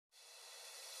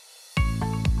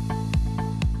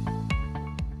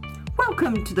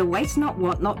Welcome to the Waste Not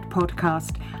Want Not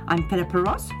podcast. I'm Philippa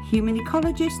Ross, human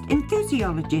ecologist,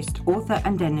 enthusiologist, author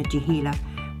and energy healer,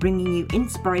 bringing you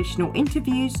inspirational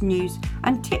interviews, news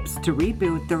and tips to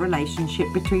rebuild the relationship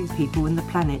between people and the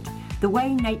planet, the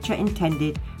way nature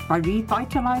intended, by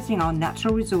revitalising our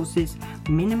natural resources,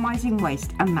 minimising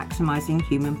waste and maximising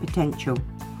human potential.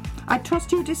 I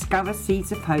trust you'll discover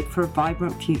seeds of hope for a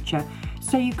vibrant future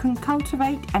so you can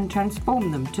cultivate and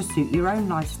transform them to suit your own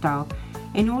lifestyle,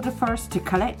 in order for us to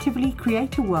collectively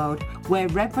create a world where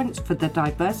reverence for the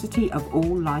diversity of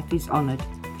all life is honoured.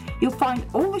 You'll find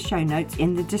all the show notes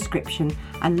in the description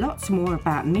and lots more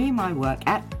about me and my work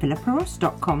at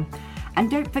philippaross.com. And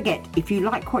don't forget, if you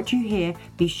like what you hear,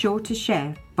 be sure to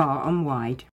share far and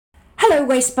wide. Hello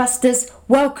Wastebusters,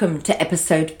 welcome to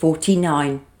episode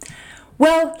 49.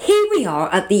 Well, here we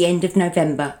are at the end of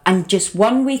November and just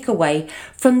 1 week away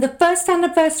from the first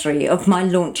anniversary of my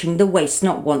launching the Waste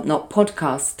Not Want Not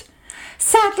podcast.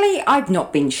 Sadly, I've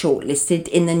not been shortlisted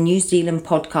in the New Zealand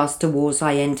Podcast Awards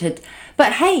I entered,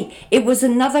 but hey, it was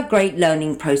another great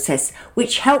learning process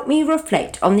which helped me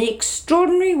reflect on the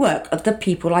extraordinary work of the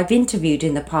people I've interviewed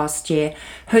in the past year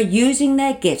who are using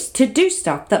their gifts to do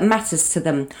stuff that matters to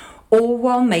them, all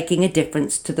while making a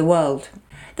difference to the world.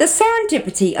 The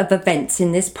serendipity of events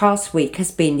in this past week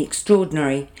has been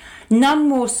extraordinary, none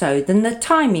more so than the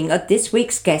timing of this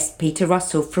week's guest Peter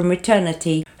Russell from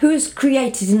Reterniti, who has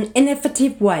created an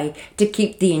innovative way to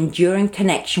keep the enduring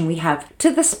connection we have to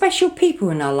the special people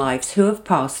in our lives who have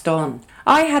passed on.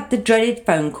 I had the dreaded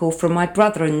phone call from my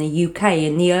brother in the UK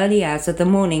in the early hours of the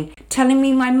morning telling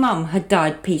me my mum had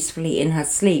died peacefully in her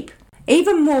sleep.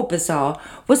 Even more bizarre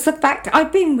was the fact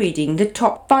I'd been reading the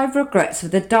top 5 regrets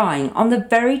of the dying on the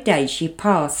very day she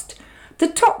passed. The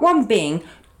top one being,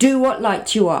 do what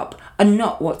lights you up and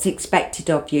not what's expected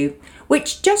of you,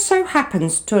 which just so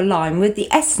happens to align with the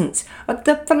essence of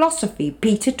the philosophy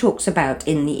Peter talks about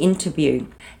in the interview.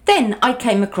 Then I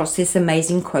came across this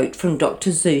amazing quote from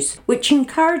Dr. Zeus, which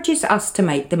encourages us to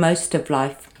make the most of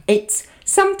life. It's,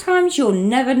 sometimes you'll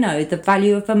never know the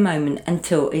value of a moment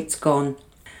until it's gone.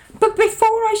 But before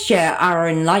I share our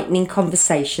enlightening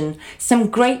conversation, some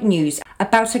great news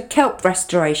about a kelp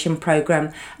restoration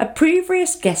programme a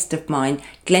previous guest of mine,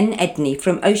 Glenn Edney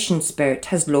from Ocean Spirit,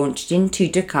 has launched in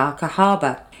Tutukaka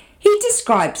Harbour. He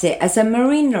describes it as a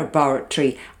marine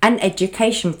laboratory and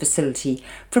education facility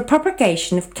for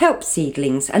propagation of kelp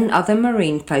seedlings and other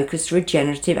marine-focused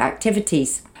regenerative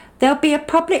activities. There'll be a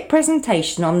public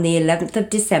presentation on the 11th of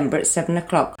December at 7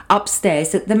 o'clock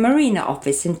upstairs at the Marina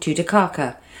office in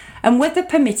Tutukaka. And weather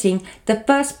permitting, the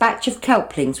first batch of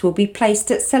kelplings will be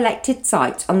placed at selected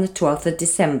sites on the 12th of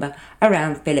December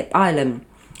around Phillip Island.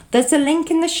 There's a link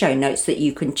in the show notes that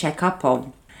you can check up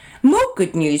on. More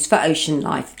good news for ocean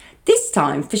life, this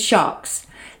time for sharks.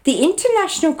 The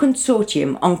International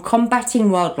Consortium on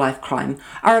Combating Wildlife Crime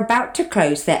are about to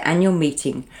close their annual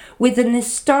meeting with an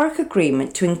historic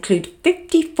agreement to include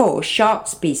 54 shark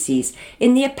species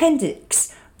in the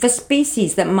appendix for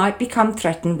species that might become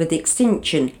threatened with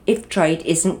extinction if trade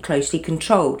isn't closely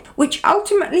controlled, which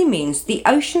ultimately means the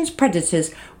ocean's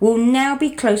predators will now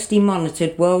be closely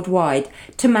monitored worldwide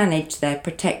to manage their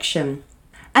protection.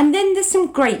 And then there's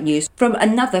some great news from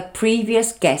another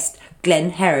previous guest,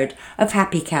 Glenn Herod of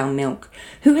Happy Cow Milk,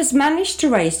 who has managed to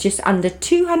raise just under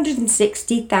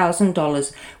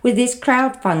 $260,000 with his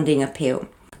crowdfunding appeal.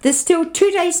 There's still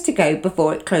 2 days to go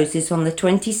before it closes on the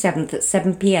 27th at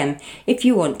 7 p.m. if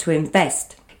you want to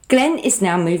invest. Glenn is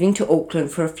now moving to Auckland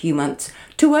for a few months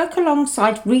to work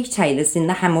alongside retailers in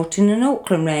the Hamilton and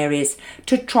Auckland areas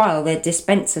to trial their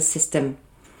dispenser system.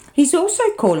 He's also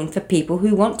calling for people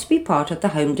who want to be part of the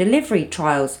home delivery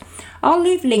trials. I'll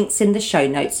leave links in the show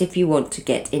notes if you want to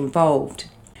get involved.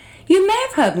 You may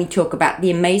have heard me talk about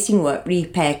the amazing work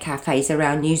repair cafes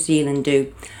around New Zealand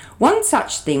do. One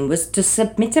such thing was to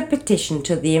submit a petition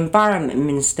to the Environment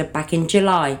Minister back in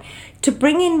July to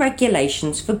bring in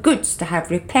regulations for goods to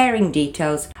have repairing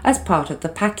details as part of the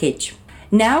package.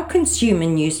 Now Consumer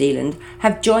New Zealand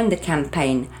have joined the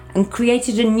campaign and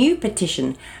created a new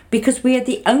petition because we are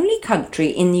the only country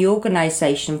in the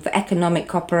Organisation for Economic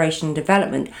Cooperation and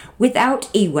Development without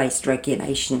e-waste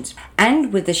regulations,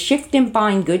 and with a shift in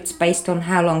buying goods based on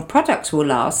how long products will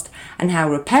last and how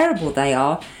repairable they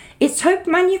are, it's hoped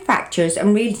manufacturers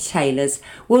and retailers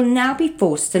will now be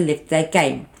forced to lift their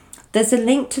game. There's a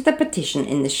link to the petition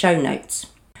in the show notes.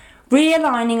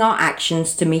 Realigning our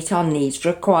actions to meet our needs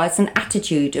requires an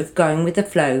attitude of going with the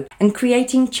flow and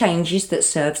creating changes that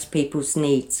serves people's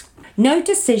needs. No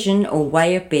decision or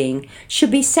way of being should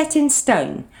be set in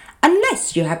stone,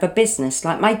 Unless you have a business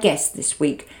like my guest this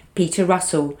week, Peter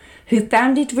Russell, who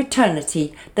founded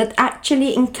Reterniti that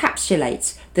actually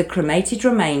encapsulates the cremated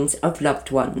remains of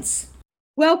loved ones.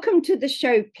 Welcome to the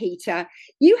show, Peter.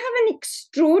 You have an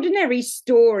extraordinary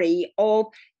story of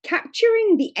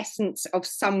capturing the essence of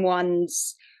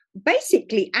someone's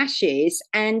basically ashes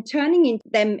and turning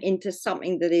them into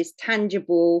something that is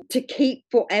tangible to keep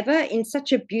forever in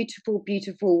such a beautiful,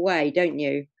 beautiful way, don't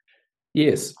you?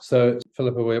 Yes. So,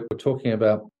 Philippa, we're talking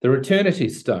about the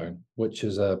Reterniti stone, which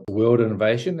is a world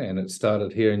innovation, and it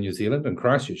started here in New Zealand, in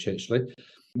Christchurch, actually.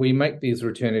 We make these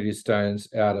Reterniti stones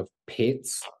out of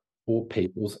pets or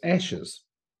people's ashes.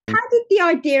 How did the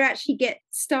idea actually get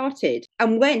started,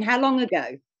 and when? How long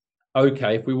ago?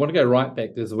 Okay, if we want to go right back,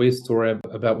 there's a wee story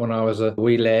about when I was a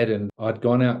wee lad and I'd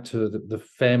gone out to the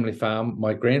family farm,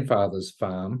 my grandfather's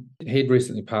farm. He'd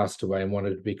recently passed away and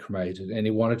wanted to be cremated, and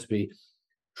he wanted to be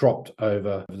dropped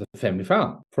over the family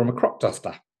farm from a crop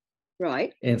duster.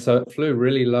 Right. And so it flew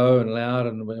really low and loud,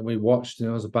 and we watched, and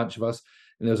there was a bunch of us,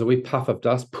 and there was a wee puff of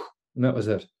dust, and that was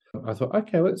it. I thought,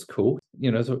 okay, well, that's cool.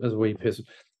 As a wee person.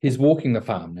 He's walking the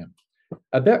farm now.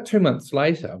 About 2 months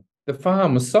later, the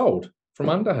farm was sold from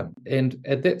under him. And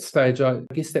at that stage, I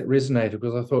guess that resonated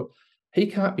because I thought, he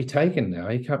can't be taken now.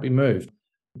 He can't be moved.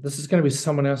 This is going to be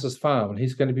someone else's farm, and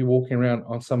he's going to be walking around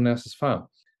on someone else's farm.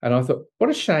 And I thought, what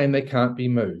a shame they can't be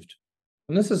moved.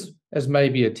 And this is as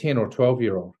maybe a 10 or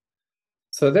 12-year-old.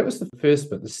 So that was the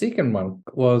first bit. The second one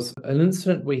was an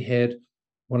incident we had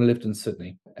when I lived in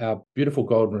Sydney. Our beautiful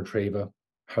golden retriever,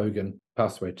 Hogan,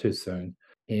 passed away too soon.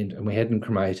 And we had him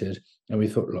cremated. And we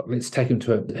thought, look, let's take him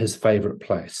to his favourite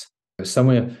place,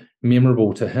 somewhere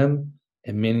memorable to him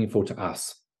and meaningful to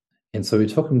us. And so we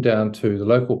took him down to the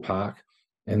local park,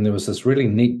 and there was this really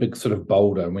neat big sort of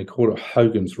boulder, and we called it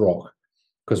Hogan's Rock,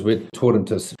 because we'd taught him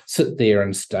to sit there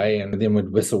and stay, and then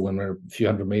we'd whistle when we're a few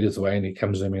hundred meters away and he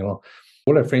comes zooming along.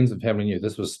 All our friends and family knew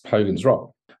this was Hogan's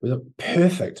Rock. We thought,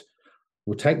 perfect.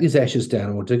 We'll take these ashes down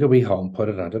and we'll dig a wee hole and put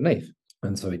it underneath.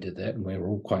 And so we did that, and we were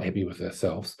all quite happy with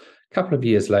ourselves. A couple of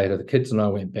years later, the kids and I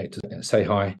went back to say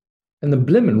hi, and the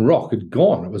blimmin' rock had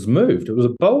gone. It was moved. It was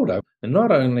a boulder. And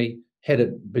not only had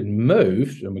it been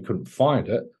moved and we couldn't find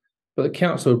it, but the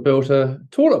council had built a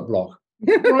toilet block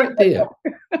right there.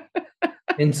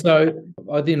 And so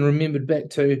I then remembered back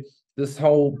to this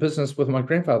whole business with my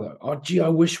grandfather. Oh, gee, I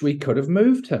wish we could have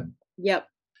moved him. Yep.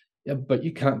 Yeah, but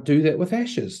you can't do that with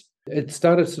ashes. It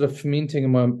started sort of fermenting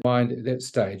in my mind at that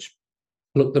stage.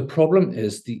 Look, the problem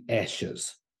is the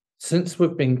ashes. Since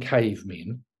we've been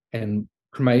cavemen and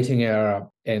cremating our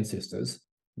ancestors,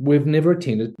 we've never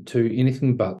attended to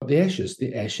anything but the ashes.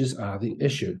 The ashes are the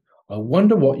issue. I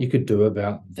wonder what you could do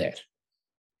about that.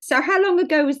 So how long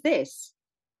ago was this?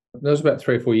 That was about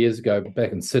 3 or 4 years ago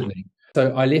back in Sydney.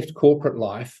 So I left corporate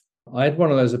life. I had one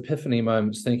of those epiphany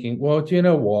moments thinking, well, do you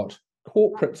know what?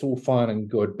 Corporate's all fine and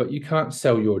good, but you can't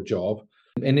sell your job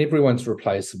and everyone's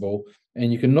replaceable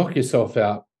and you can knock yourself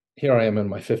out. Here I am in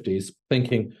my 50s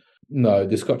thinking, no,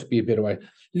 there's got to be a better way.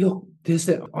 Look, there's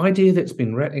that idea that's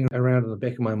been rattling around in the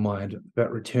back of my mind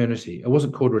about Reterniti. It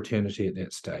wasn't called Reterniti at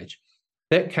that stage.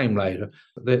 That came later.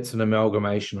 That's an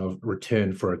amalgamation of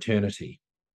return for eternity.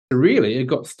 Really, it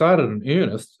got started in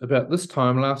earnest about this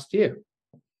time last year.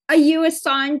 Are you a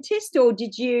scientist, or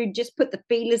did you just put the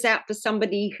feelers out for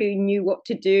somebody who knew what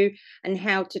to do and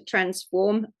how to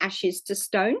transform ashes to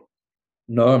stone?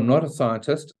 No, I'm not a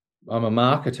scientist. I'm a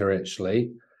marketer,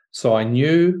 actually. So I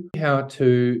knew how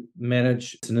to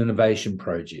manage an innovation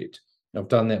project. I've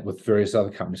done that with various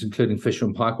other companies, including Fisher &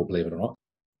 Paykel, believe it or not.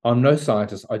 I'm no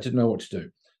scientist. I didn't know what to do.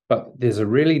 But there's a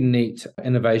really neat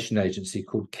innovation agency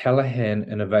called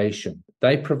Callaghan Innovation.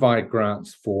 They provide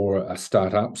grants for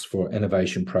startups for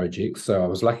innovation projects. So I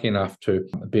was lucky enough to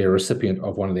be a recipient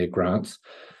of one of their grants.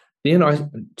 Then I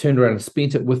turned around and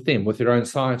spent it with them, with their own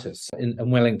scientists in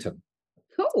Wellington.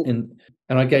 Cool.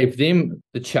 And I gave them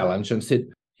the challenge and said,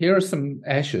 here are some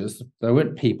ashes. They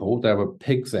weren't people, they were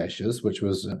pigs' ashes, which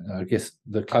was, I guess,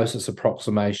 the closest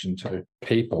approximation to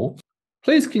people.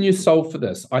 Please, can you solve for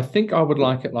this? I think I would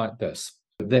like it like this.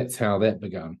 That's how that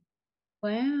began.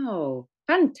 Wow,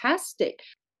 fantastic.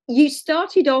 You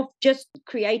started off just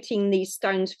creating these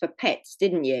stones for pets,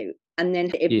 didn't you? And then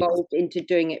it evolved into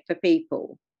doing it for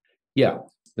people. Yeah,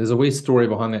 there's a wee story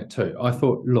behind that too. I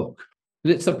thought, look,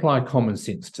 let's apply common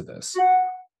sense to this.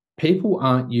 People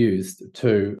aren't used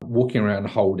to walking around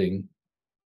holding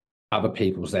other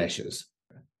people's ashes.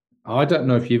 I don't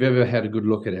know if you've ever had a good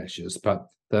look at ashes, but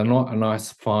they're not a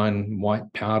nice fine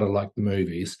white powder like the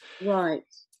movies. Right.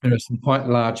 There are some quite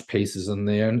large pieces in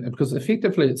there, and because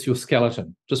effectively it's your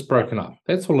skeleton just broken up.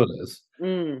 That's all it is.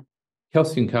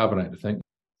 Calcium carbonate, I think.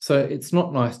 So it's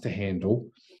not nice to handle.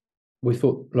 We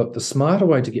thought, look, the smarter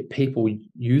way to get people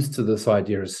used to this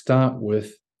idea is start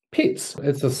with pets.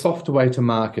 It's a softer way to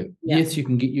market. Yeah. Yes, you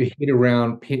can get your head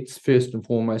around pets first and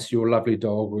foremost, your lovely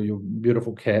dog or your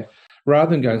beautiful cat,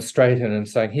 rather than going straight in and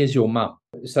saying, here's your mum.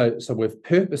 So we've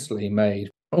purposely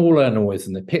made all our noise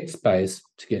in the pet space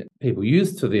to get people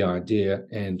used to the idea,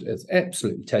 and it's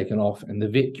absolutely taken off. And the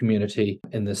vet community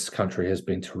in this country has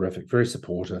been terrific, very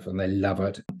supportive, and they love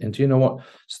it. And do you know what?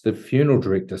 So the funeral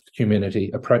directors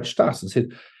community approached us and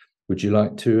said, would you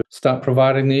like to start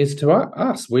providing these to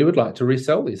us? We would like to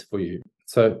resell these for you.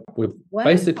 So we've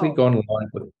basically gone live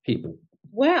with people.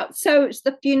 Wow. So it's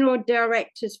the funeral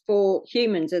directors for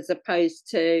humans as opposed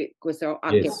to, because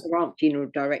I guess there aren't funeral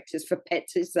directors for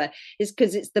pets, is there? It's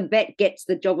because it's the vet gets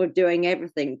the job of doing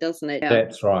everything, doesn't it?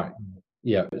 That's right.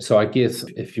 Yeah. So I guess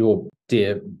if your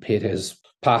dear pet has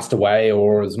passed away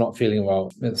or is not feeling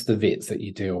well, it's the vets that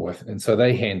you deal with. And so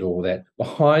they handle all that.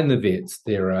 Behind the vets,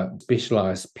 there are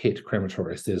specialised pet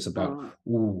crematories. There's about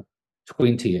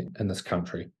 20 in this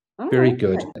country. Very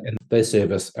good. And they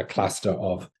service a cluster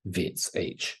of vets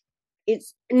each.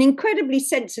 It's an incredibly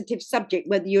sensitive subject,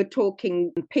 whether you're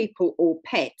talking people or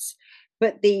pets,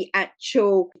 but the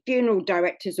actual funeral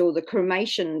directors or the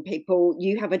cremation people,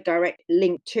 you have a direct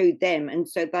link to them. And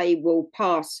so they will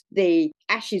pass the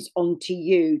ashes on to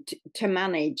you to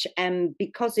manage. And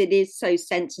because it is so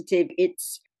sensitive,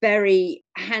 it's very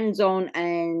hands-on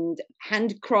and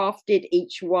handcrafted,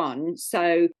 each one,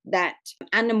 so that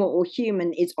animal or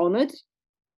human is honoured.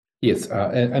 Yes,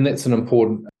 and that's an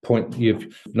important point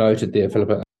you've noted there,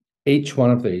 Philippa. Each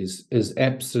one of these is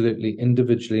absolutely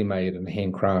individually made and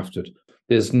handcrafted.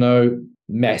 There's no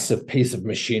massive piece of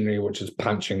machinery which is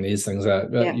punching these things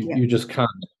out. You just can't.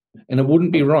 And it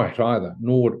wouldn't be right either,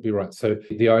 nor would it be right. So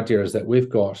the idea is that we've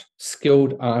got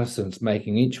skilled artisans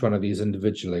making each one of these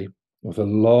individually with a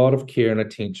lot of care and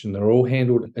attention. They're all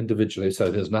handled individually, so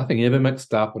there's nothing ever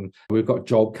mixed up. And we've got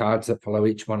job cards that follow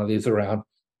each one of these around.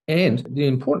 And the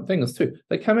important thing is, too,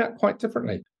 they come out quite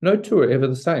differently. No two are ever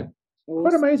the same. Awesome.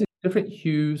 Quite amazing. Different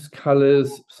hues,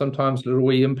 colours, sometimes little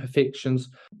wee imperfections,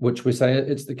 which we say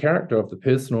it's the character of the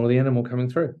person or the animal coming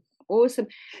through. Awesome.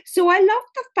 So I love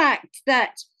the fact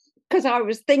that, because I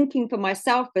was thinking for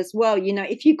myself as well, you know,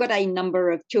 if you've got a number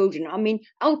of children, I mean,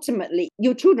 ultimately,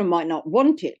 your children might not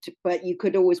want it, but you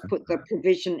could always put the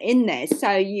provision in there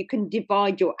so you can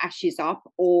divide your ashes up.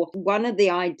 Or one of the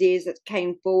ideas that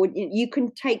came forward, you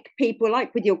can take people,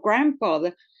 like with your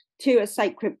grandfather, to a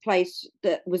sacred place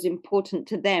that was important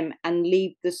to them and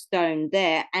leave the stone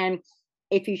there. And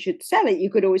if you should sell it, you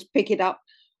could always pick it up,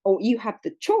 or you have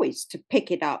the choice to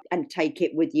pick it up and take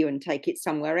it with you and take it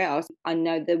somewhere else. I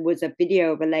know there was a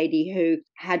video of a lady who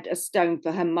had a stone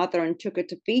for her mother and took her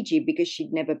to Fiji because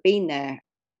she'd never been there.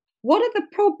 What are the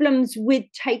problems with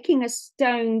taking a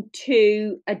stone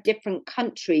to a different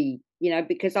country? You know,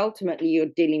 because ultimately you're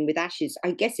dealing with ashes.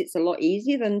 I guess it's a lot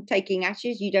easier than taking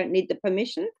ashes. You don't need the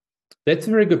permission. That's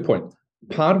a very good point.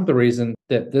 Part of the reason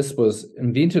that this was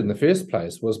invented in the first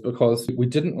place was because we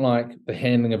didn't like the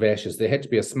handling of ashes. There had to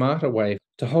be a smarter way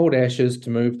to hold ashes, to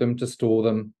move them, to store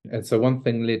them. And so one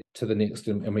thing led to the next,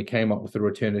 and we came up with the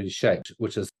Reterniti shape,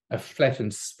 which is a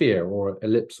flattened sphere or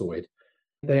ellipsoid.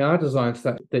 They are designed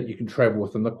so that you can travel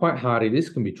with them. They're quite hardy. This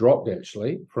can be dropped,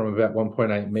 actually, from about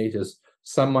 1.8 meters.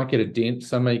 Some might get a dent,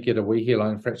 some may get a wee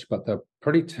hairline fracture, but they're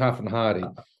pretty tough and hardy.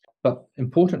 But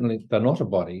importantly, they're not a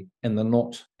body and they're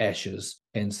not ashes.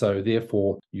 And so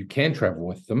therefore, you can travel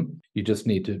with them. You just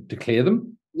need to declare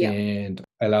them and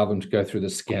allow them to go through the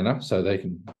scanner so they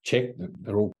can check that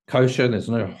they're all kosher. There's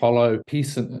no hollow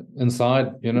piece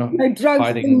inside, you know, no drugs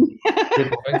hiding.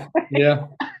 Yeah.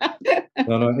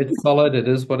 No, it's solid. It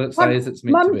is what it says it's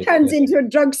meant to be. Mum turns into a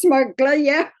drug smuggler,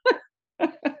 yeah.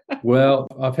 Well,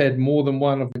 I've had more than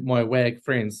one of my WAG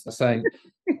friends saying,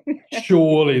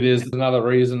 surely there's another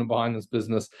reason behind this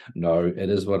business. No, it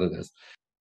is what it is.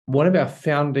 One of our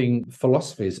founding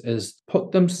philosophies is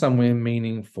put them somewhere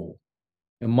meaningful.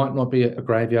 It might not be a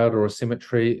graveyard or a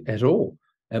cemetery at all.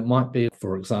 It might be,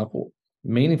 for example,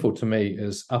 meaningful to me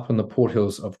is up in the Port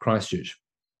Hills of Christchurch.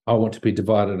 I want to be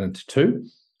divided into two.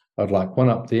 I'd like one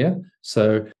up there.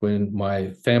 So when my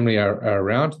family are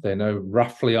around, they know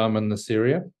roughly I'm in this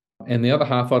area. And the other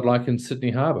half I'd like in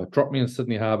Sydney Harbour. Drop me in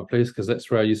Sydney Harbour, please, because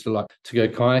that's where I used to like to go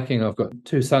kayaking. I've got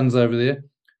two sons over there.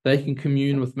 They can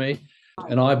commune with me.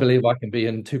 And I believe I can be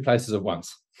in two places at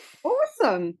once.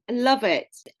 Awesome. I love it.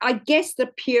 I guess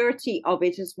the purity of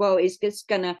it as well is just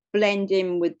going to blend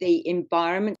in with the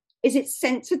environment. Is it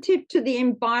sensitive to the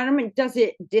environment? Does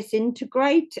it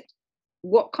disintegrate?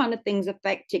 What kind of things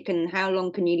affect it and how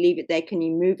long can you leave it there? Can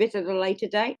you move it at a later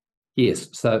date? Yes.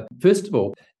 So first of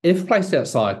all, if placed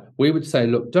outside, we would say,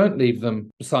 look, don't leave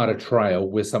them beside a trail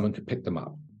where someone could pick them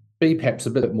up. Be perhaps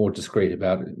a bit more discreet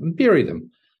about it and bury them.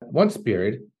 Once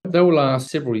buried, they will last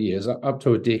several years, up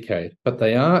to a decade, but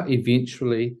they are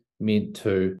eventually meant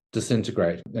to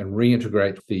disintegrate and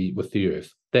reintegrate with the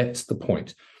earth. That's the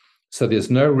point. So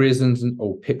there's no resins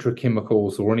or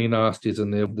petrochemicals or any nasties in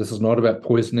there. This is not about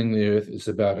poisoning the earth. It's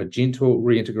about a gentle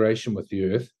reintegration with the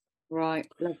earth. Right,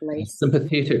 lovely.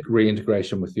 Sympathetic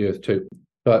reintegration with the earth too.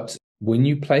 But when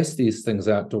you place these things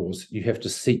outdoors, you have to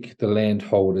seek the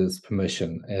landholder's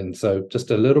permission. And so just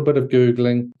a little bit of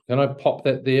Googling. Can I pop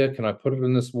that there? Can I put it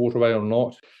in this waterway or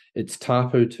not? It's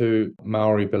tapu to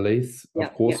Maori beliefs,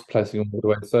 of course, placing on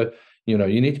waterway. So, you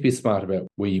need to be smart about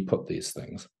where you put these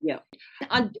things. Yeah.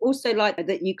 I also like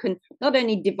that you can not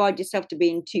only divide yourself to be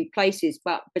in two places,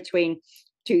 but between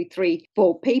 2, 3,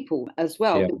 4 people as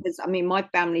well. Yeah. Because, my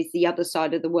family's the other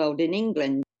side of the world in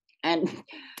England, and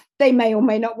they may or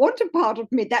may not want a part of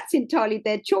me. That's entirely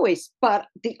their choice, but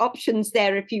the option's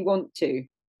there if you want to,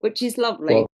 which is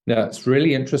lovely. Well, now, it's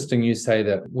really interesting you say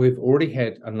that. We've already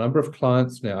had a number of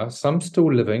clients now, some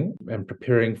still living and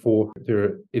preparing for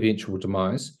their eventual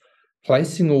demise,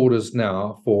 placing orders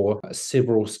now for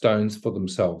several stones for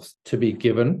themselves to be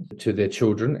given to their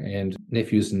children and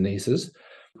nephews and nieces.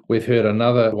 We've heard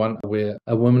another one where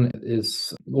a woman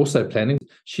is also planning.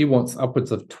 She wants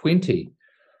upwards of 20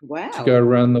 to go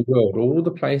around the world, all the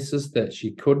places that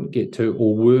she couldn't get to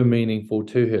or were meaningful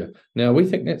to her. Now, we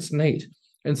think that's neat.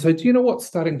 And so do you know what's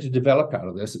starting to develop out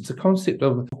of this? It's a concept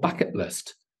of a bucket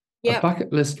list. Yep. A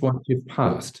bucket list once you've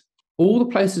passed. All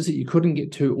the places that you couldn't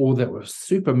get to or that were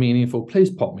super meaningful,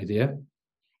 please pop me there.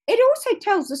 It also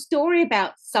tells a story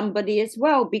about somebody as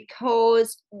well,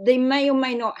 because they may or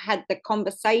may not had the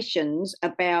conversations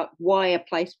about why a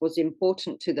place was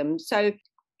important to them. So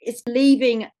it's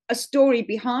leaving a story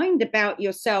behind about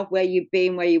yourself, where you've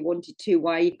been, where you wanted to,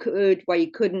 why you could, why you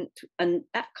couldn't, and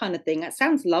that kind of thing. That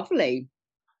sounds lovely.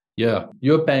 Yeah,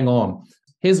 you're bang on.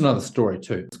 Here's another story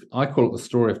too. I call it the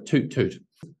story of Toot Toot.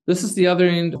 This is the other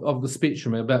end of the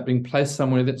spectrum about being placed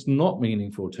somewhere that's not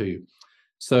meaningful to you.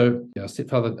 So our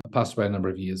stepfather passed away a number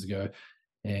of years ago,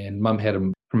 and Mum had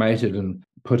him cremated and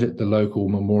put at the local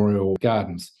memorial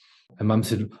gardens. And Mum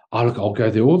said, oh, look, I'll go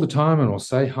there all the time and I'll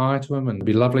say hi to him and it'll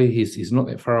be lovely. He's not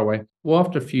that far away. Well,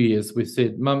 after a few years, we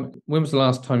said, Mum, when was the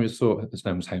last time you saw, his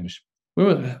name was Hamish.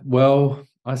 Well,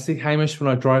 I see Hamish when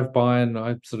I drive by and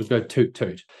I sort of go toot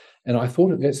toot. And I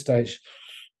thought at that stage,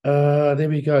 there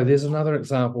we go. There's another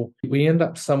example. We end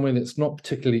up somewhere that's not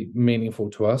particularly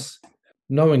meaningful to us.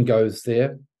 No one goes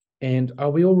there. And are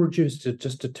we all reduced to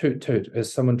just a toot toot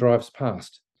as someone drives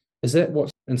past? Is that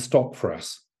what's in stock for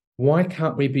us? Why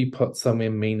can't we be put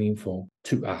somewhere meaningful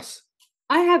to us?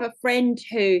 I have a friend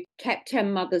who kept her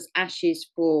mother's ashes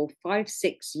for 5,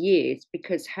 6 years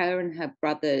because her and her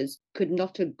brothers could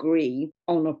not agree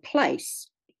on a place.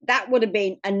 That would have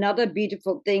been another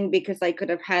beautiful thing, because they could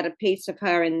have had a piece of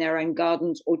her in their own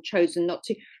gardens or chosen not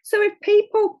to. So if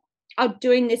people are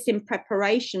doing this in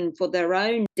preparation for their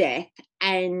own death,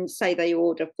 and say they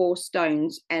order 4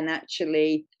 stones and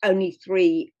actually only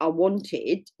 3 are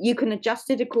wanted, you can adjust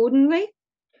it accordingly?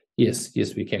 Yes,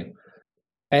 we can.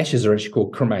 Ashes are actually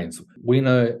called cremains. We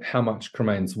know how much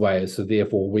cremains weigh, so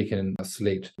therefore we can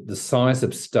select the size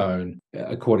of stone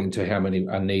according to how many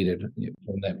are needed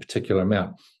from that particular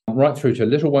amount. Right through to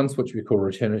little ones, which we call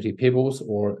Reterniti pebbles,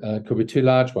 or could be 2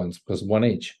 large ones, because 1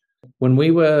 each. When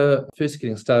we were first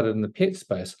getting started in the pet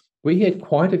space, we had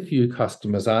quite a few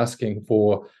customers asking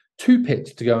for 2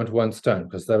 pets to go into 1 stone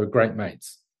because they were great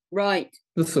mates. Right.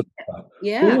 This sort of stuff.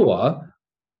 Yeah.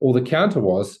 Or the counter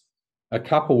was, a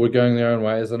couple were going their own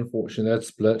ways. Unfortunately, they'd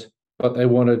split, but they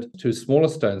wanted 2 smaller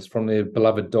stones from their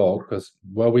beloved dog because,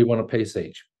 well, we want a piece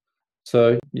each.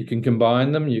 So you can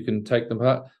combine them, you can take them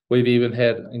apart. We've even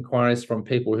had inquiries from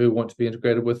people who want to be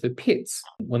integrated with their pets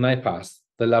when they pass.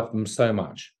 They love them so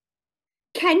much.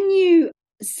 Can you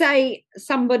say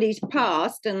somebody's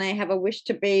passed and they have a wish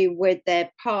to be with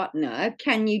their partner?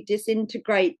 Can you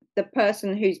disintegrate the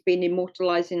person who's been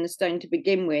immortalized in the stone to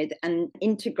begin with and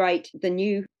integrate the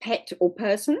new pet or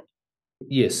person?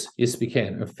 Yes, we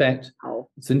can. In fact,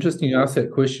 It's interesting you ask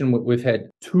that question. We've had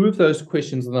 2 of those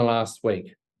questions in the last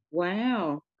week.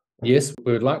 Wow. Yes,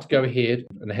 we would like to go ahead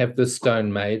and have this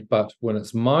stone made, but when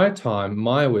it's my time,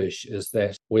 my wish is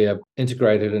that we are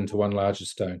integrated into one larger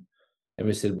stone. And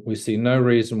we said, we see no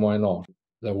reason why not.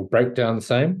 They will break down the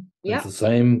same. It's the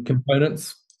same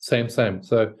components, same.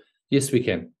 So, yes, we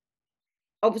can.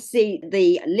 obviously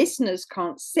the listeners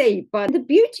can't see, but the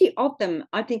beauty of them,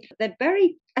 I think they're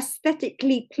very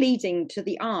aesthetically pleasing to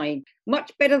the eye.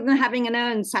 Much better than having an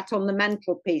urn sat on the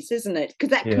mantelpiece, isn't it? Because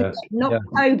that can Yeah, get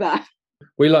knocked over.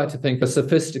 We like to think a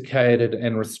sophisticated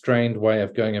and restrained way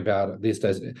of going about it these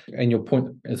days. And your point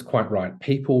is quite right.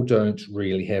 People don't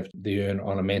really have the urn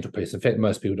on a mantelpiece. In fact,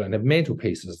 most people don't have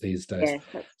mantelpieces these days.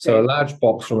 Yes, so a large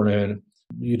box or an urn,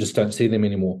 you just don't see them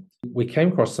anymore. We came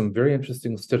across some very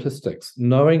interesting statistics,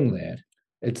 knowing that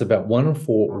it's about 1 in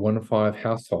 4 or 1 in 5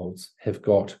 households have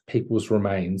got people's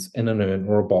remains in an urn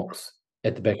or a box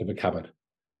at the back of a cupboard.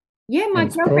 Yeah, my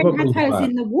girlfriend has hers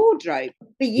in the wardrobe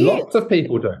for years. Lots of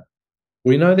people do.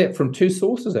 We know that from 2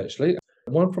 sources, actually.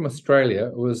 One from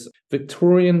Australia was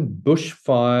Victorian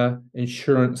bushfire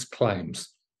insurance claims.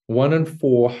 1 in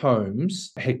 4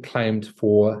 homes had claimed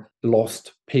for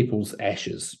lost people's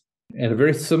ashes. And a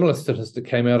very similar statistic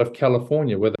came out of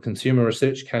California, where the consumer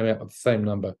research came out with the same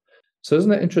number. So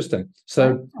isn't that interesting?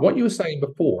 So what you were saying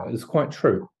before is quite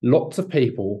true. Lots of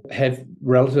people have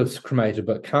relatives cremated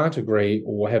but can't agree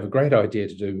or have a great idea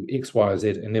to do X, Y, or Z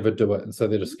and never do it. And so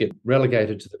they just get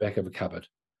relegated to the back of a cupboard.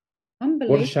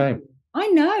 Unbelievable. What a shame. I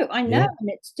know. Yeah. And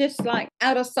it's just like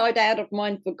out of sight, out of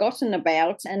mind, forgotten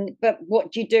about. But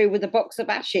what do you do with a box of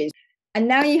ashes? And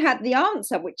now you had the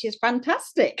answer, which is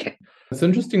fantastic. It's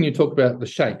interesting you talk about the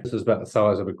shape. This is about the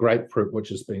size of a grapefruit, which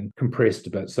has been compressed a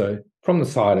bit. So from the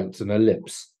side, it's an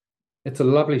ellipse. It's a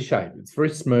lovely shape. It's very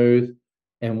smooth.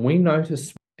 And we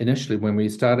noticed initially when we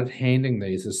started handing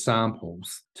these as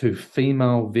samples to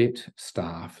female vet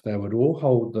staff, they would all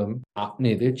hold them up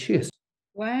near their chest.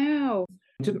 Wow.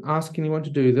 We didn't ask anyone to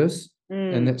do this.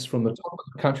 And that's from the top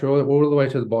of the country all the way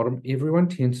to the bottom. Everyone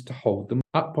tends to hold them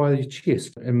up by their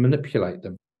chest and manipulate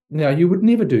them. Now, you would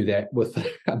never do that with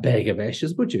a bag of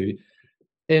ashes, would you?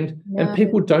 And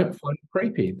people don't find it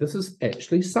creepy. This is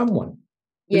actually someone.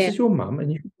 This is your mum,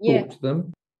 and you can talk to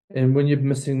them. And when you're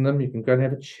missing them, you can go and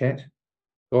have a chat.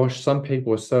 Gosh, some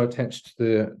people are so attached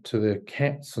to their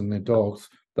cats and their dogs,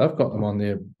 they've got them on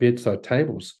their bedside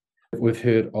tables. We've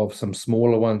heard of some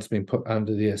smaller ones being put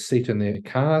under their seat in their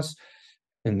cars,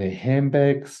 in their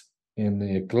handbags, in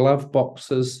their glove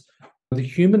boxes. The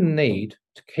human need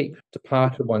to keep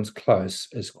departed ones close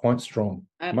is quite strong.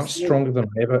 Absolutely. Much stronger than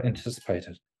I ever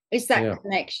anticipated. It's that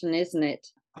connection, isn't it?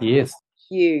 Yes.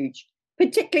 Huge.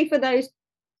 Particularly for those,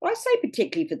 well, I say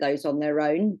particularly for those on their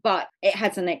own, but it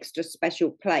has an extra special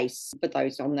place for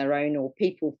those on their own or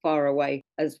people far away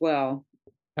as well.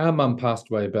 Our mum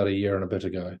passed away about a year and a bit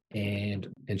ago, and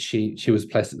she was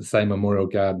placed at the same memorial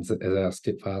gardens as our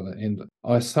stepfather. And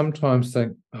I sometimes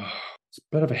think, it's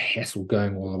a bit of a hassle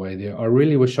going all the way there. I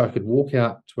really wish I could walk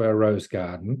out to our rose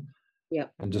garden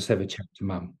and just have a chat to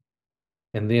mum.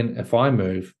 And then if I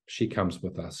move, she comes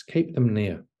with us. Keep them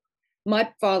near. My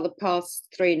father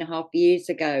passed 3.5 years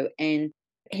ago, and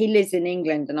he lives in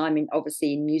England, and I'm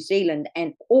obviously in New Zealand,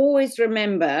 and always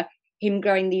remember him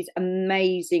growing these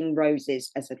amazing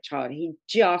roses as a child. He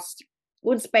just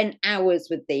would spend hours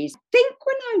with these. I think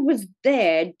when I was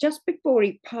there, just before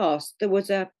he passed, there was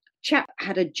a chap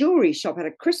had a jewelry shop, had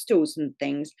a crystals and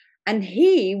things, and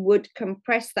he would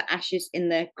compress the ashes in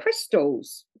the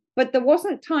crystals. But there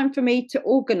wasn't time for me to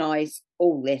organise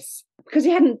all this because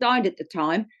he hadn't died at the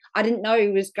time. I didn't know he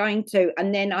was going to,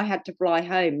 and then I had to fly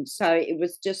home. So it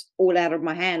was just all out of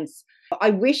my hands. I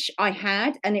wish I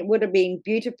had, and it would have been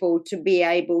beautiful to be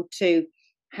able to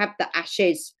have the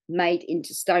ashes made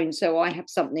into stone. So I have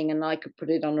something and I could put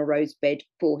it on a rose bed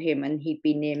for him and he'd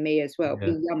be near me as well.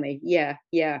 It'd be yummy.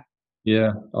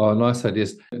 Yeah. Oh, nice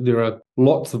ideas. There are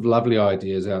lots of lovely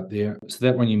ideas out there. So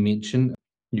that one you mentioned,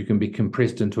 you can be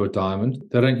compressed into a diamond.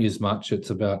 They don't use much. It's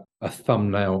about a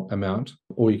thumbnail amount.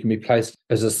 Or you can be placed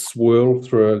as a swirl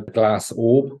through a glass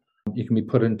orb. You can be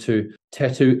put into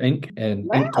tattoo ink and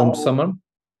inked on someone.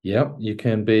 Yeah, you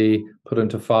can be put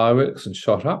into fireworks and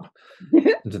shot up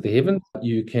into the heavens.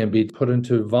 You can be put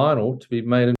into vinyl to be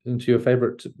made into your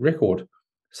favorite record.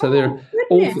 So there are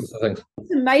all sorts of things.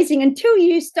 It's amazing until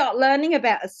you start learning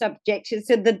about a subject.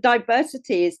 So the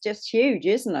diversity is just huge,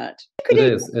 isn't it? It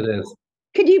is.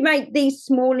 Could you make these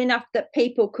small enough that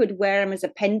people could wear them as a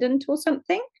pendant or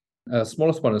something?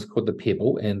 Smallest one is called the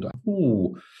pebble, and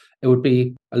it would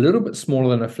be a little bit smaller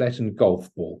than a flattened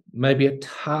golf ball, maybe a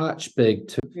touch big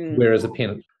to wear as a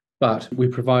pendant. But we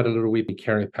provide a little wee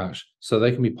carry pouch, so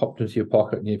they can be popped into your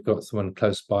pocket and you've got someone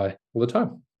close by all the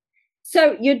time.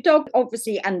 So your dog,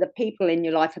 obviously, and the people in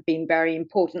your life have been very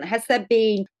important. Has there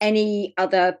been any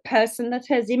other person that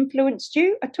has influenced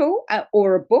you at all,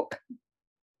 or a book?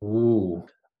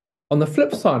 On the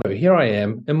flip side of it, here I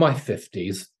am in my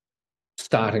 50s,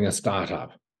 starting a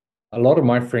startup. A lot of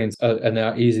my friends are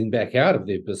now easing back out of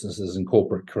their businesses and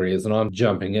corporate careers, and I'm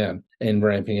jumping in and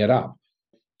ramping it up.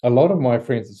 A lot of my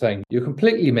friends are saying, you're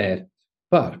completely mad,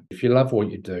 but if you love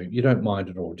what you do, you don't mind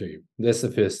it all, do you? That's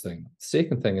the first thing.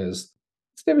 Second thing is,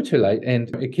 it's never too late, and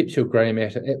it keeps your grey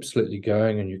matter absolutely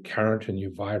going, and you're current and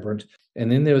you're vibrant. And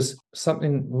then there was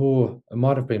something, it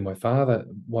might have been my father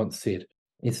once said.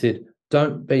 He said,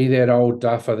 don't be that old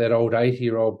duffer, that old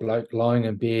 80-year-old bloke lying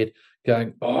in bed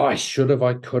going, oh, I should have,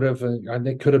 I could have, and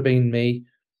that could have been me.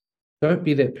 Don't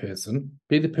be that person.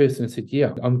 Be the person who said,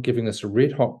 yeah, I'm giving this a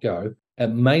red hot go. It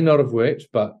may not have worked,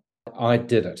 but I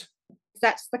did it.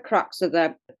 That's the crux of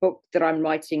the book that I'm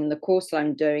writing and the course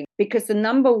I'm doing, because the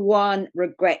number one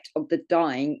regret of the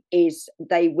dying is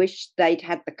they wish they'd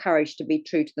had the courage to be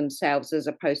true to themselves as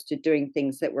opposed to doing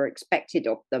things that were expected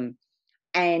of them.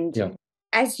 And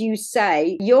as you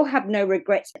say, you'll have no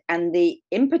regrets. And the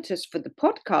impetus for the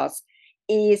podcast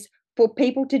is for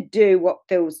people to do what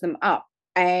fills them up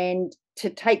and to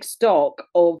take stock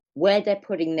of where they're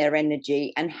putting their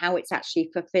energy and how it's actually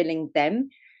fulfilling them.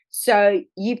 So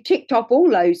you've ticked off all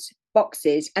those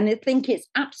boxes, and I think it's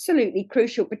absolutely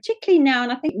crucial, particularly now.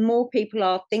 And I think more people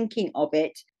are thinking of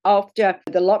it after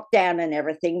the lockdown and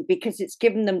everything, because it's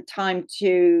given them time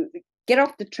to get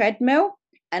off the treadmill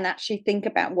and actually think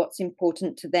about what's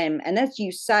important to them. And as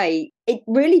you say, it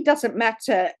really doesn't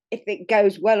matter if it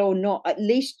goes well or not. At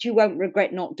least you won't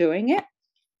regret not doing it.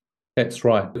 That's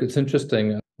right. It's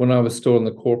interesting. When I was still in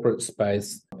the corporate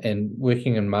space and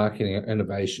working in marketing and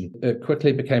innovation, it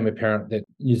quickly became apparent that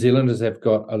New Zealanders have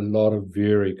got a lot of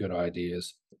very good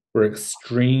ideas. We're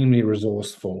extremely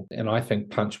resourceful and I think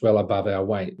punch well above our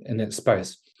weight in that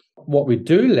space. What we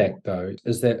do lack, though,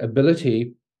 is that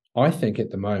ability, I think at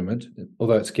the moment,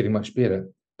 although it's getting much better,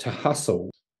 to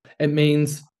hustle. It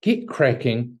means get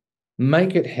cracking,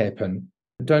 make it happen.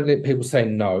 Don't let people say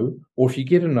no, or if you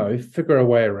get a no, figure a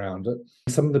way around it.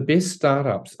 Some of the best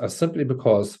startups are simply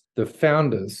because the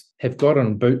founders have got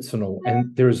on boots and all,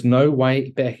 and there is no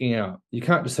way backing out. You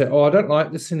can't just say, oh, I don't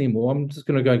like this anymore. I'm just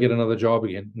going to go get another job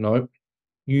again. No,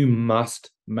 you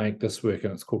must make this work.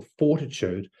 And it's called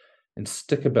fortitude and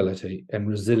stickability and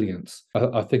resilience.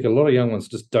 I think a lot of young ones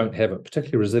just don't have it,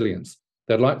 particularly resilience.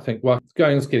 They'd like to think, well,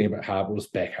 it's getting a bit hard, we'll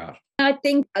just back out. I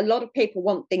think a lot of people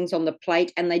want things on the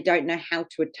plate and they don't know how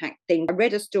to attack things. I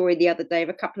read a story the other day of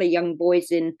a couple of young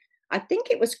boys in, I think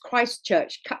it was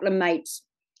Christchurch, a couple of mates.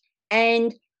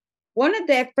 And one of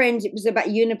their friends, it was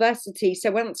about university. So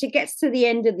once it gets to the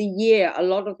end of the year, a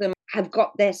lot of them have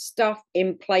got their stuff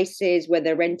in places where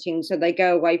they're renting. So they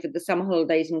go away for the summer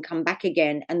holidays and come back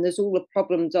again. And there's all the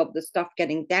problems of the stuff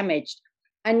getting damaged.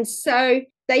 And so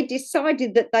they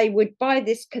decided that they would buy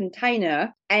this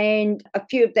container, and a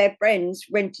few of their friends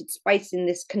rented space in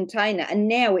this container, and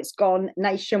now it's gone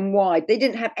nationwide. They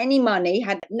didn't have any money,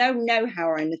 had no know-how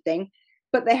or anything,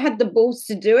 but they had the balls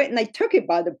to do it, and they took it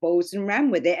by the balls and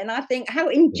ran with it. And I think, how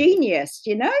ingenious,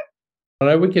 you know? I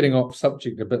know we're getting off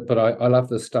subject a bit, but I love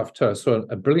this stuff too. I saw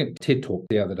a brilliant TED talk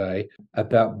the other day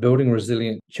about building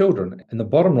resilient children. And the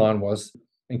bottom line was,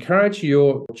 encourage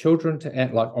your children to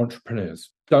act like entrepreneurs.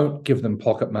 Don't give them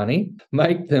pocket money.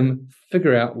 Make them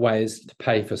figure out ways to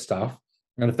pay for stuff.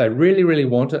 And if they really, really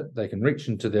want it, they can reach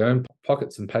into their own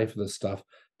pockets and pay for this stuff.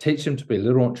 Teach them to be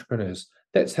little entrepreneurs.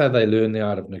 That's how they learn the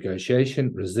art of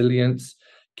negotiation, resilience,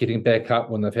 getting back up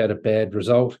when they've had a bad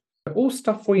result. All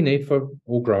stuff we need for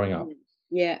all growing up.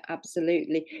 Yeah,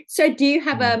 absolutely. So do you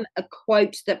have a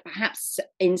quote that perhaps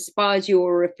inspires you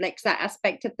or reflects that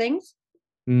aspect of things?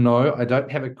 No, I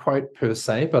don't have a quote per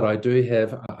se, but I do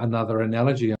have another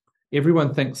analogy.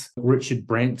 Everyone thinks Richard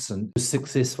Branson was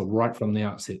successful right from the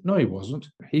outset. No, he wasn't.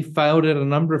 He failed at a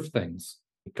number of things.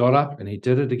 He got up and he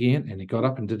did it again, and he got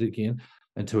up and did it again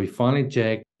until he finally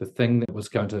jagged the thing that was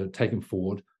going to take him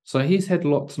forward. So he's had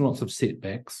lots and lots of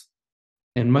setbacks,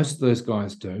 and most of those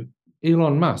guys do.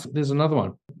 Elon Musk, there's another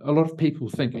one. A lot of people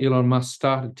think Elon Musk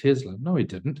started Tesla. No, he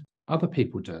didn't. Other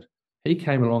people did. He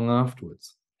came along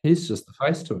afterwards. He's just the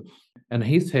face to it. And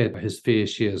he's had his fair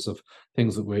shares of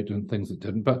things that worked and things that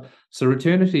didn't. But so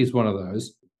Reterniti is one of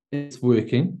those. It's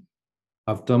working.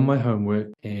 I've done my homework.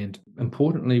 And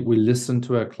importantly, we listen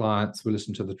to our clients, we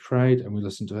listen to the trade, and we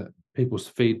listen to people's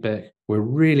feedback. We're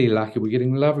really lucky. We're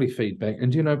getting lovely feedback.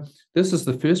 And, you know, this is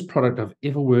the first product I've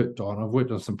ever worked on. I've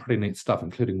worked on some pretty neat stuff,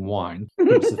 including wine.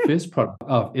 It's the first product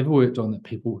I've ever worked on that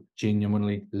people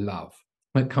genuinely love.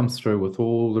 It comes through with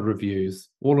all the reviews,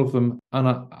 all of them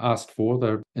unasked for.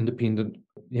 They're independent.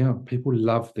 Yeah, people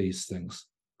love these things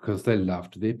because they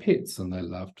loved their pets and they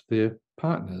loved their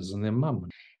partners and their mum.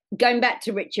 Going back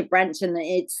to Richard Branson,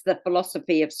 it's the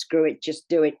philosophy of screw it, just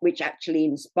do it, which actually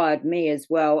inspired me as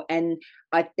well. And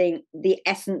I think the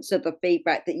essence of the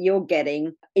feedback that you're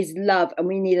getting is love, and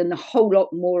we need a whole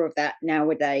lot more of that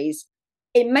nowadays.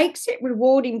 It makes it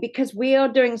rewarding because we are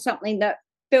doing something that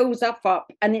fills us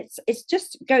up, and it's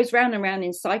just goes round and round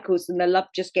in cycles, and the love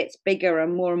just gets bigger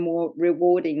and more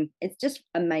rewarding. It's just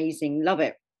amazing. Love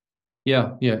it.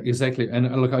 Yeah, exactly. And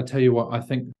look, I tell you what, I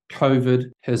think COVID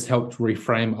has helped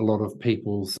reframe a lot of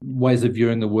people's ways of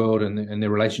viewing the world and their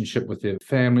relationship with their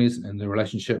families and their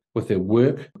relationship with their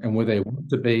work and where they want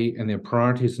to be and their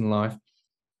priorities in life.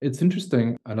 It's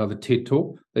interesting, another TED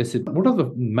talk, they said, what are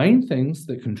the main things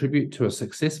that contribute to a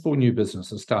successful new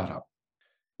business, a startup?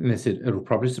 And they said, it'll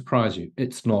probably surprise you.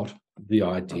 It's not the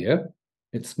idea.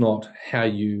 It's not how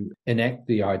you enact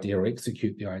the idea or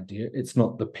execute the idea. It's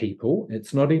not the people.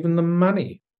 It's not even the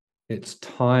money. It's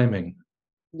timing.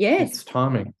 Yes. It's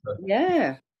timing.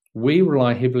 Yeah. We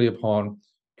rely heavily upon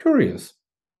couriers.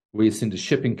 We send a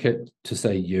shipping kit to,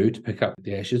 say, you to pick up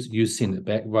the ashes. You send it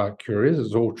back via couriers.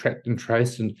 It's all tracked and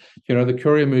traced. And, the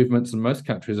courier movements in most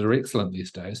countries are excellent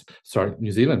these days. Sorry,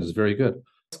 New Zealand is very good.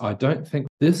 I don't think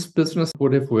this business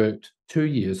would have worked 2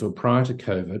 years or prior to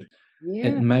COVID. Yeah.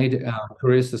 It made our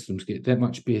career systems get that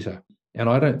much better. And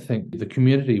I don't think the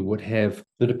community would have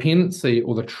the dependency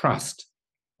or the trust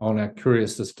on our career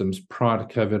systems prior to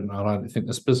COVID. And I don't think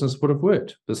this business would have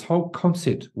worked. This whole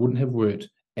concept wouldn't have worked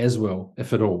as well,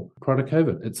 if at all, prior to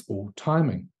COVID. It's all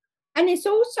timing. And it's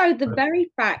also the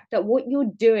very fact that what you're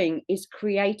doing is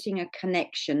creating a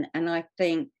connection. And I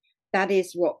think that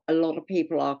is what a lot of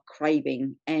people are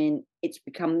craving, and it's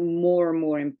become more and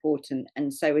more important.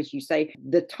 And so, as you say,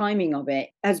 the timing of it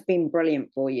has been brilliant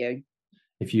for you.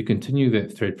 If you continue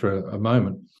that thread for a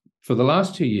moment, for the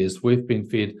last 2 years, we've been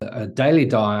fed a daily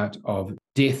diet of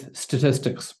death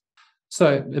statistics.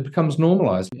 So it becomes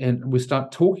normalized, and we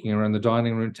start talking around the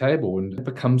dining room table, and it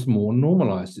becomes more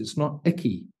normalized. It's not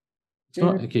icky. It's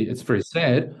not icky. It's very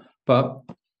sad, but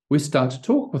we start to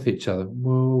talk with each other.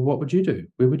 Well, what would you do?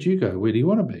 Where would you go? Where do you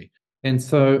want to be? And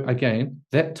so, again,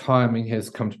 that timing has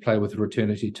come to play with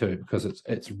Reterniti too, because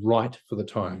it's right for the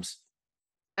times.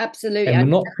 Absolutely.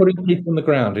 And we're not putting people in the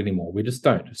ground anymore. We just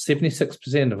don't.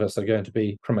 76% of us are going to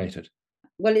be cremated.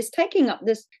 Well, it's taking up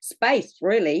this space,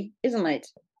 really, isn't it?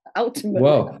 Ultimately.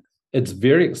 Well, it's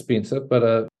very expensive,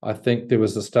 but I think there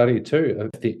was a study too.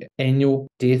 If the annual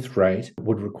death rate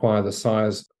would require the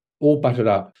size all butted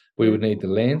up, we would need the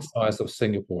land size of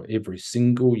Singapore every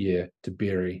single year to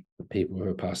bury the people who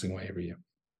are passing away every year.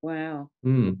 Wow.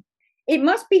 Mm. It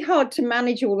must be hard to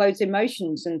manage all those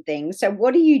emotions and things. So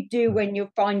what do you do when you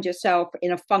find yourself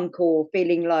in a funk or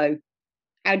feeling low?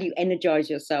 How do you energize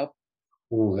yourself?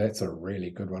 Oh, that's a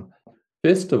really good one.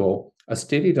 First of all, a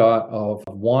steady diet of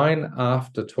wine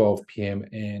after 12 p.m.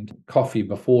 and coffee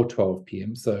before 12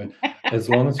 p.m. So as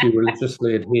long as you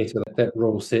religiously adhere to that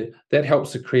rule set, that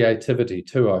helps the creativity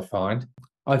too, I find.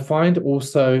 I find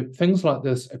also things like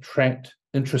this attract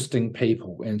interesting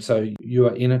people. And so you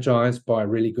are energized by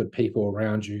really good people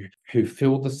around you who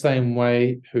feel the same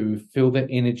way, who feel the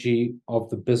energy of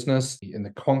the business and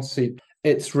the concept.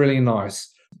 It's really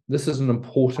nice. This is an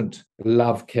important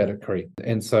love category.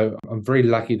 And so I'm very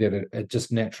lucky that it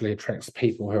just naturally attracts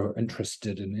people who are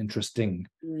interested and interesting.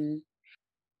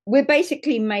 We're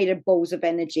basically made of balls of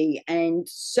energy. And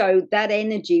so that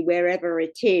energy, wherever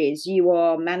it is, you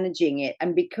are managing it.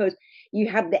 And because you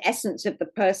have the essence of the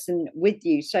person with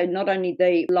you, so not only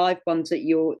the live ones that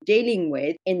you're dealing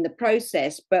with in the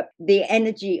process, but the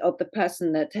energy of the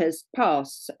person that has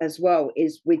passed as well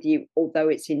is with you, although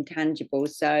it's intangible.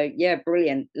 So yeah,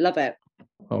 brilliant. Love it.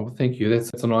 Oh, thank you.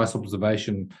 That's a nice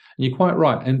observation. And you're quite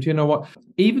right. And do you know what?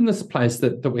 Even this place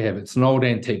that we have, it's an old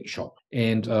antique shop.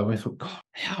 And we thought, God,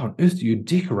 how on earth do you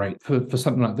decorate for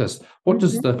something like this? What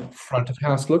does the front of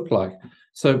house look like?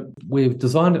 So we've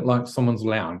designed it like someone's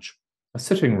lounge, a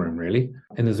sitting room, really.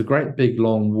 And there's a great big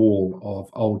long wall of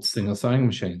old Singer sewing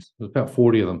machines. There's about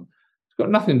 40 of them. It's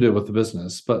got nothing to do with the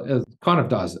business, but it kind of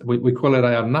does. We call it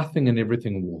our nothing and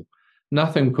everything wall.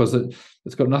 Nothing because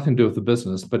it's got nothing to do with the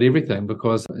business, but everything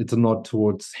because it's a nod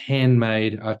towards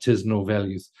handmade artisanal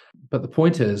values. But the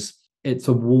point is, it's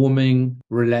a warming,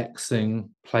 relaxing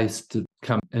place to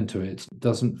come into. It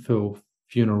doesn't feel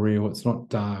funereal. It's not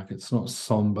dark. It's not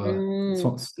somber. It's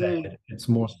not sad. It's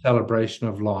more celebration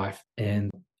of life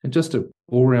and just an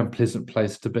all-around pleasant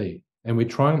place to be. And we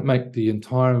try and make the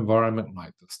entire environment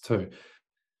like this too.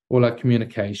 All our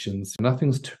communications,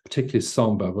 nothing's particularly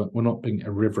somber, but we're not being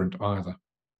irreverent either.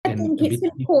 I think it's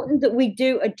important that we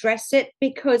do address it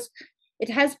because it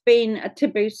has been a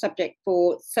taboo subject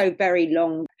for so very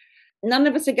long. none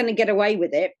of us are going to get away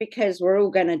with it because we're all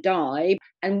going to die.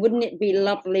 And wouldn't it be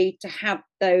lovely to have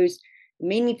those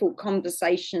meaningful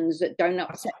conversations that don't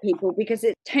upset people? Because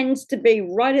it tends to be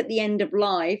right at the end of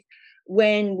life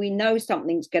when we know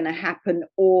something's going to happen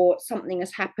or something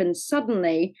has happened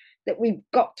suddenly that we've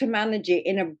got to manage it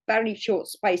in a very short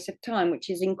space of time, which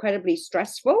is incredibly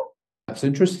stressful. It's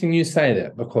interesting you say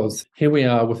that, because here we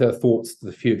are with our thoughts to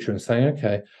the future and saying,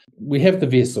 okay, we have the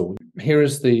vessel. Here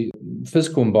is the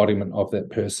physical embodiment of that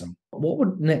person. What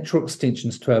would natural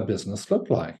extensions to our business look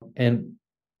like? And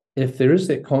if there is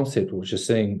that concept, which is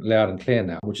seeing loud and clear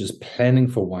now, which is planning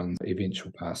for one's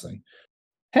eventual passing,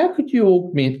 how could you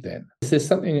augment that? Is there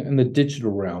something in the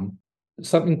digital realm,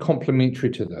 something complementary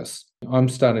to this? I'm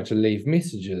starting to leave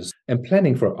messages and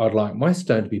planning for it. I'd like my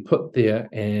stone to be put there,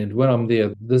 and when I'm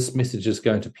there, this message is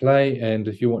going to play, and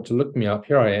if you want to look me up,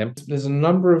 here I am. There's a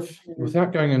number of,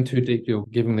 without going in too deep, you're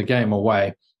giving the game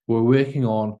away, we're working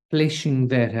on fleshing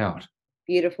that out.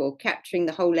 Beautiful, capturing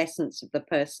the whole essence of the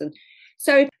person.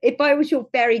 So if I was your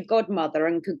fairy godmother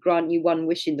and could grant you one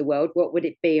wish in the world, what would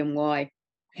it be and why?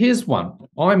 Here's one.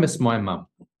 I miss my mum.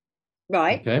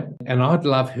 Right. Okay. And I'd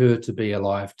love her to be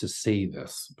alive to see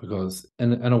this, because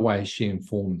in a way she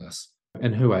informed this.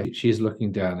 In her way, she's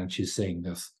looking down and she's seeing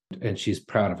this and she's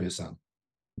proud of her son.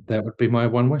 That would be my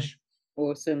one wish.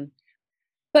 Awesome.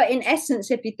 But in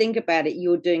essence, if you think about it,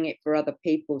 you're doing it for other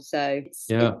people. So it's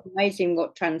amazing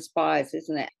what transpires,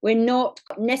 isn't it? We're not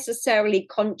necessarily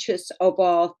conscious of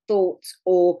our thoughts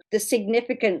or the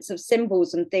significance of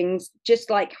symbols and things, just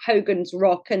like Hogan's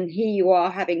Rock. And here you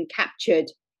are having captured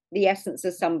the essence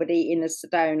of somebody in a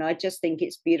stone. I just think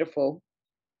it's beautiful.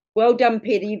 Well done,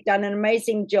 Peter. You've done an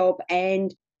amazing job.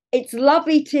 And it's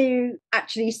lovely to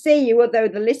actually see you, although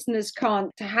the listeners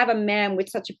can't, to have a man with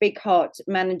such a big heart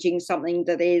managing something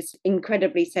that is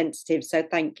incredibly sensitive. So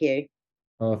thank you.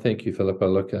 Oh, thank you, Philippa.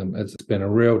 Look, it's been a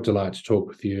real delight to talk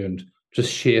with you and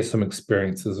just share some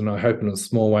experiences. And I hope in a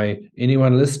small way,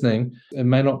 anyone listening, it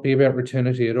may not be about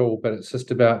Reterniti at all, but it's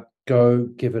just about go,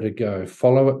 give it a go,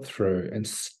 follow it through and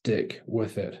stick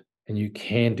with it. And you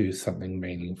can do something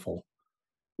meaningful.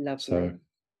 Lovely. So,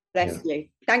 bless you.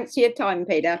 Thanks for your time,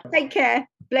 Peter. Take care.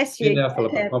 Bless you. See you now,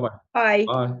 Philippa. Bye-bye. Bye.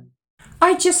 Bye.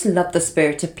 I just love the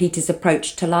spirit of Peter's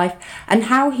approach to life and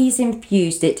how he's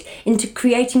infused it into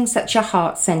creating such a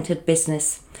heart-centered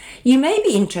business. You may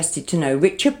be interested to know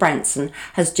Richard Branson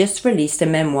has just released a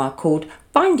memoir called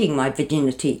Finding My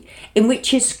Virginity, in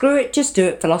which his screw it, just do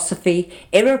it philosophy,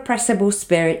 irrepressible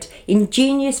spirit,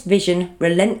 ingenious vision,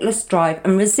 relentless drive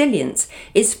and resilience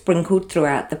is sprinkled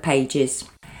throughout the pages.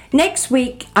 Next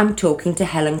week, I'm talking to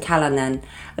Helen Callanan,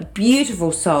 a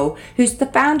beautiful soul who's the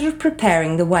founder of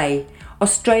Preparing the Way,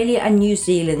 Australia and New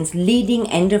Zealand's leading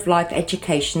end-of-life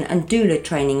education and doula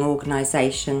training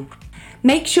organisation.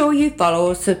 Make sure you follow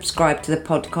or subscribe to the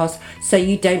podcast so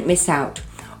you don't miss out.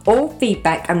 All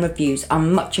feedback and reviews are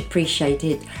much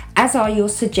appreciated, as are your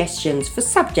suggestions for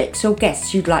subjects or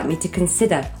guests you'd like me to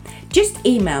consider. Just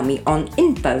email me on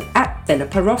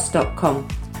info@philippaross.com.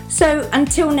 So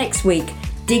until next week,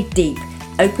 dig deep,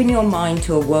 open your mind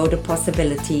to a world of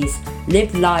possibilities,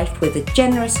 live life with a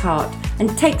generous heart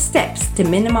and take steps to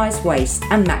minimise waste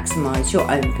and maximise your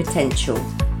own potential.